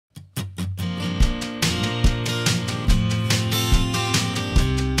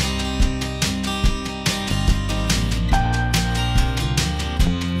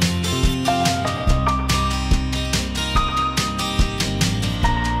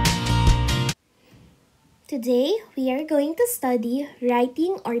Today, we are going to study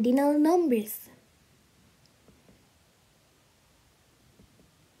writing ordinal numbers.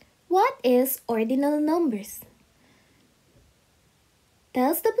 What is ordinal numbers?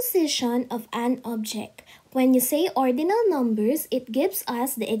 Tells the position of an object. When you say ordinal numbers, it gives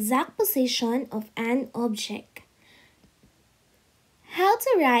us the exact position of an object. How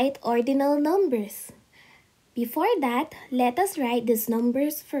to write ordinal numbers? Before that, let us write these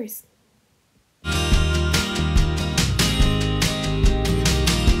numbers first.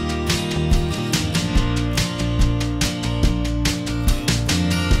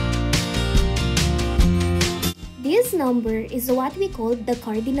 This number is what we call the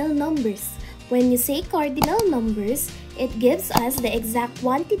cardinal numbers. When you say cardinal numbers, it gives us the exact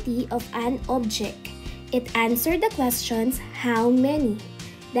quantity of an object. It answers the questions how many.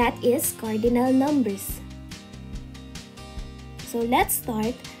 That is cardinal numbers. So let's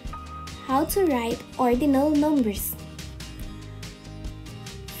start how to write ordinal numbers.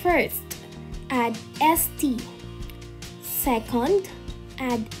 First, add ST. Second,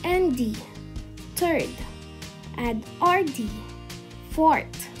 add ND. Third, add RD.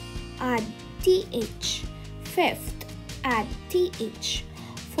 Fourth, add TH. Fifth, add TH.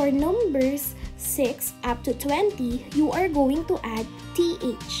 For numbers 6 up to 20, you are going to add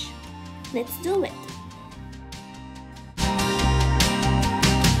TH. Let's do it.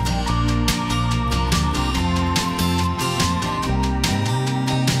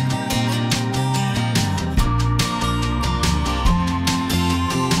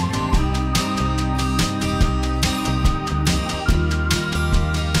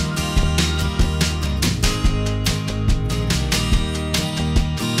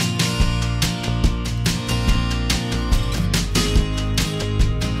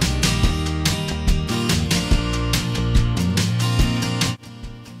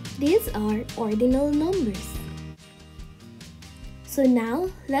 These are ordinal numbers. So now,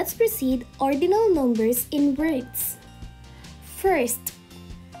 let's proceed ordinal numbers in words. First,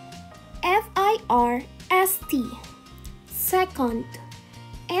 FIRST. Second, SECOND.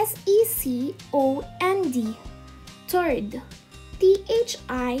 Third,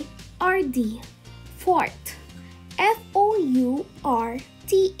 THIRD. Fourth, FOURTH.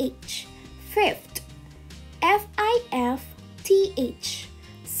 Fifth, FIFTH.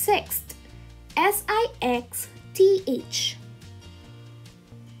 Sixth, SIXTH.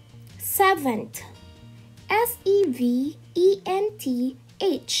 Seventh, SEVENTH.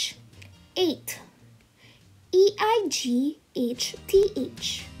 Eighth, EIGHTH.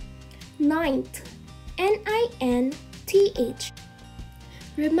 Ninth, NINTH.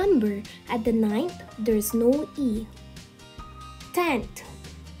 Remember, at the ninth, there's no E. 10th,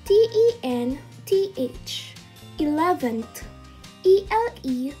 TENTH. 11th,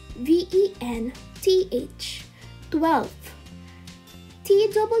 ELEVENTH. 12th,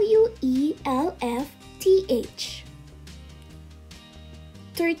 TWELFTH.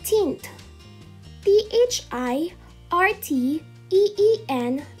 13th, THIRTEENTH.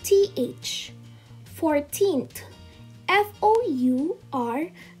 14th,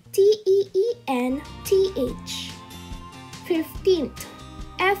 FOURTEENTH. 15th, FIFTEENTH.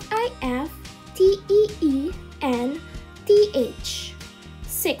 16th,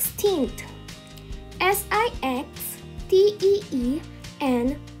 SIXTEENTH.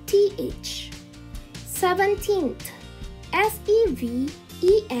 17th, SEVENTEENTH.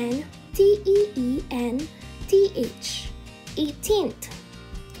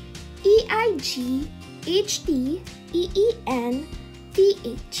 18th, EIGHTEENTH.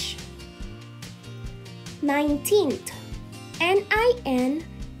 19th, NINETEENTH.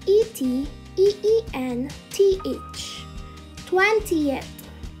 20th,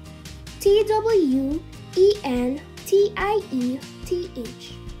 TWENTIETH.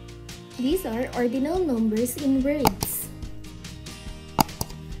 These are ordinal numbers in words.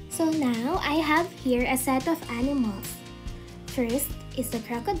 So now I have here a set of animals. First is the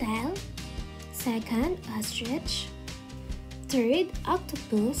crocodile. Second, ostrich. Third,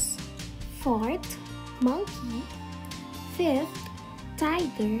 octopus. Fourth, monkey. Fifth,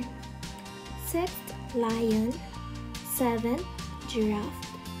 tiger. Sixth, lion. Seventh, giraffe.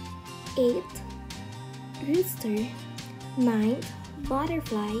 Eighth, rooster. Ninth,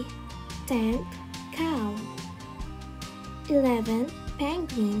 butterfly. 10th, cow. 11th,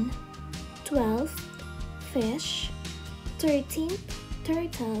 penguin. 12th, fish. 13th,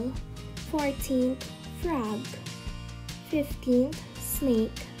 turtle. 14th, frog. 15th,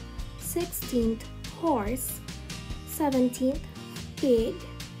 snake. 16th, horse. 17th, pig.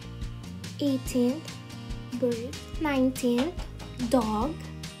 18th, bird. 19th, dog.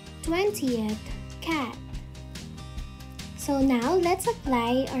 20th, cat. So now let's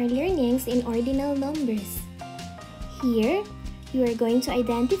apply our learnings in ordinal numbers. Here, you are going to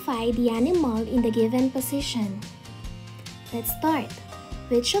identify the animal in the given position. Let's start.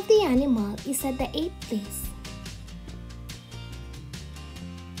 Which of the animal is at the 8th place?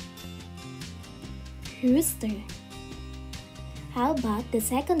 Rooster. How about the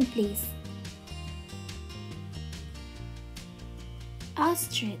 2nd place?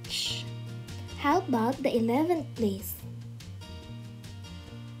 Ostrich. How about the 11th place?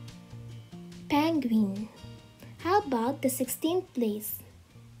 Penguin. How about the 16th place?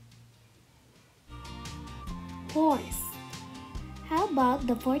 Horse. How about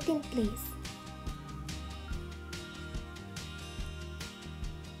the 14th place?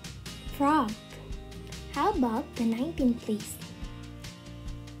 Frog. How about the 19th place?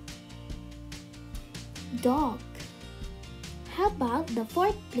 Dog. How about the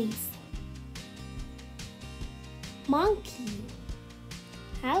 4th place? Monkey.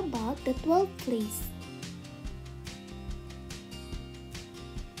 How about the 12th place?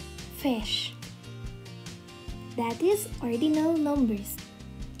 Fish. That is ordinal numbers.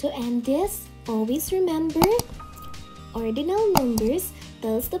 To end this, always remember, ordinal numbers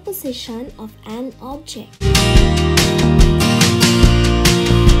tells the position of an object.